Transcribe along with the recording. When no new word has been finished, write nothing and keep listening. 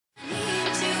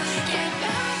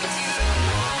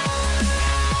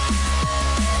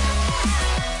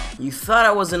thought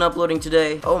I wasn't uploading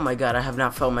today. Oh my god, I have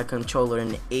not felt my controller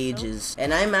in ages.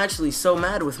 And I'm actually so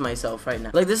mad with myself right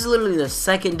now. Like, this is literally the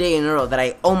second day in a row that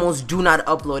I almost do not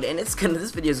upload. And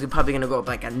this video is probably gonna go up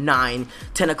like at 9,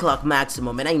 10 o'clock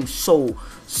maximum. And I'm so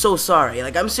sorry.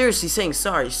 Like, I'm seriously saying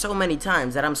sorry so many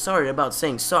times that I'm sorry about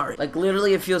saying sorry. Like,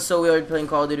 literally it feels so weird playing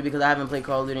Call of Duty because I haven't played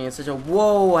Call of Duty in such a...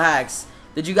 Whoa, hacks.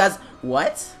 Did you guys...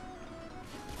 What?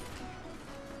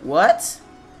 What?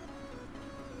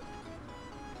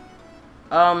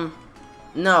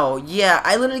 No, yeah,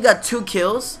 I literally got 2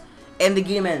 kills and the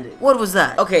game ended. What was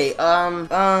that? Okay,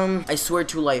 I swear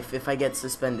to life if I get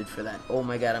suspended for that. Oh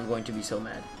my god, I'm going to be so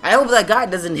mad. I hope that guy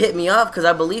doesn't hit me off because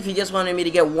I believe he just wanted me to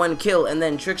get 1 kill and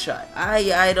then trick shot.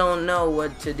 I don't know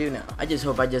what to do now. I just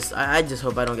hope I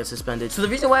don't get suspended. So the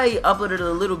reason why I uploaded a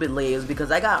little bit late is because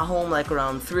I got home like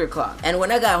around 3 o'clock. And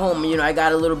when I got home, you know, I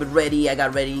got a little bit ready. I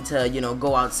got ready to, you know,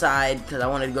 go outside because I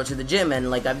wanted to go to the gym.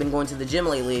 And like, I've been going to the gym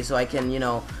lately so I can, you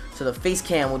know, so the face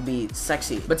cam would be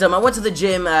sexy. But I went to the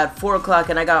gym at 4 o'clock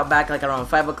and I got back like around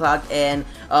 5 o'clock, and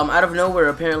out of nowhere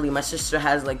apparently my sister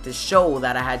has like this show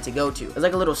that I had to go to. It was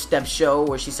like a little step show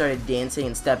where she started dancing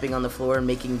and stepping on the floor and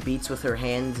making beats with her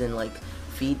hands and like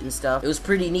feet and stuff. It was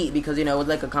pretty neat because, you know, it was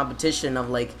like a competition of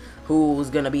like who's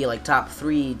gonna be like top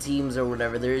 3 teams or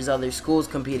whatever. There's other schools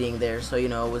competing there, so you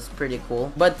know, it was pretty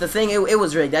cool. But the thing, it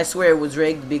was rigged. I swear it was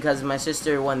rigged because my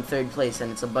sister won 3rd place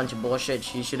and it's a bunch of bullshit.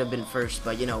 She should have been 1st,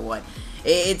 but you know what,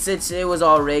 it was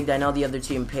all rigged. I know the other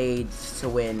team paid to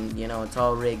win, you know, it's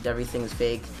all rigged, everything's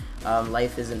fake.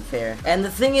 Life isn't fair. And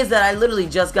the thing is that I literally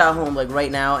just got home like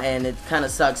right now, and it kind of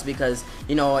sucks because,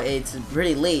 you know, it's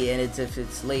pretty late, and if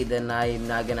it's late then I'm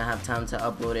not gonna have time to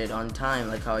upload it on time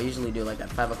like how I usually do, like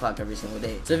at 5 o'clock every single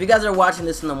day. So if you guys are watching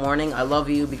this in the morning, I love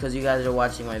you because you guys are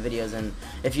watching my videos, and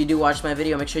if you do watch my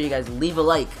video, make sure you guys leave a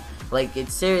like. Like, I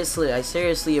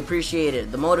seriously appreciate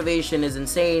it. The motivation is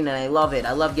insane and I love it.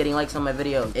 I love getting likes on my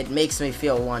videos. It makes me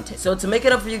feel wanted. So to make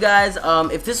it up for you guys,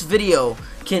 if this video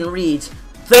can reach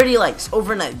 30 likes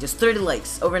overnight, just 30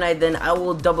 likes overnight, then I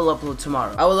will double upload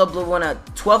tomorrow. I will upload one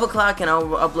at 12 o'clock and I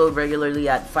will upload regularly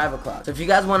at 5 o'clock. So if you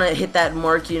guys want to hit that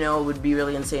mark, you know, it would be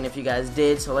really insane if you guys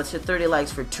did. So let's hit 30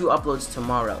 likes for 2 uploads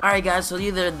tomorrow. Alright guys, so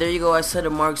there you go, I set a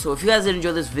mark. So if you guys did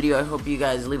enjoy this video, I hope you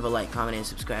guys leave a like, comment, and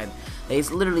subscribe.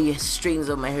 It literally straightens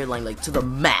up my hairline like to the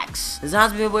max. This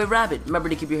has been your boy Rabbit. Remember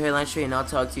to keep your hairline straight, and I'll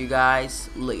talk to you guys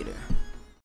later.